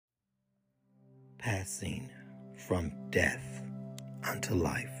passing from death unto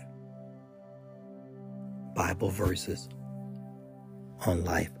life. Bible verses on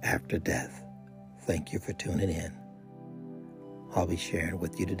life after death. Thank you for tuning in. I'll be sharing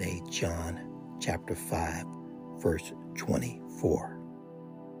with you today John chapter 5, verse 24,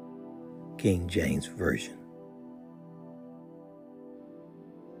 King James Version.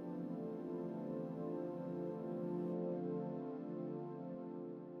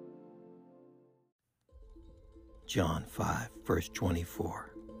 John 5, verse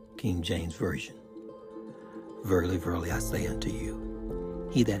 24, King James Version. Verily, verily, I say unto you,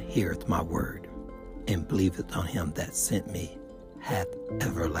 he that heareth my word, and believeth on him that sent me, hath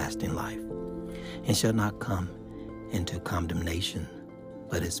everlasting life, and shall not come into condemnation,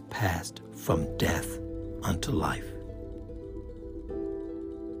 but is passed from death unto life.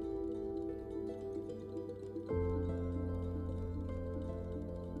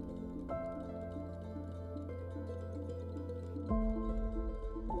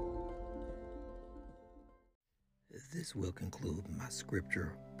 This will conclude my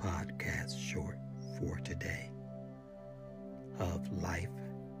scripture podcast short for today of life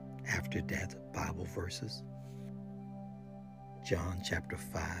after death Bible verses. John chapter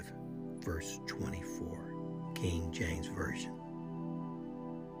 5, verse 24, King James Version.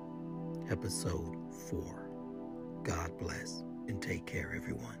 Episode 4. God bless and take care,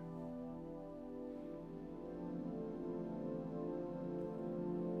 everyone.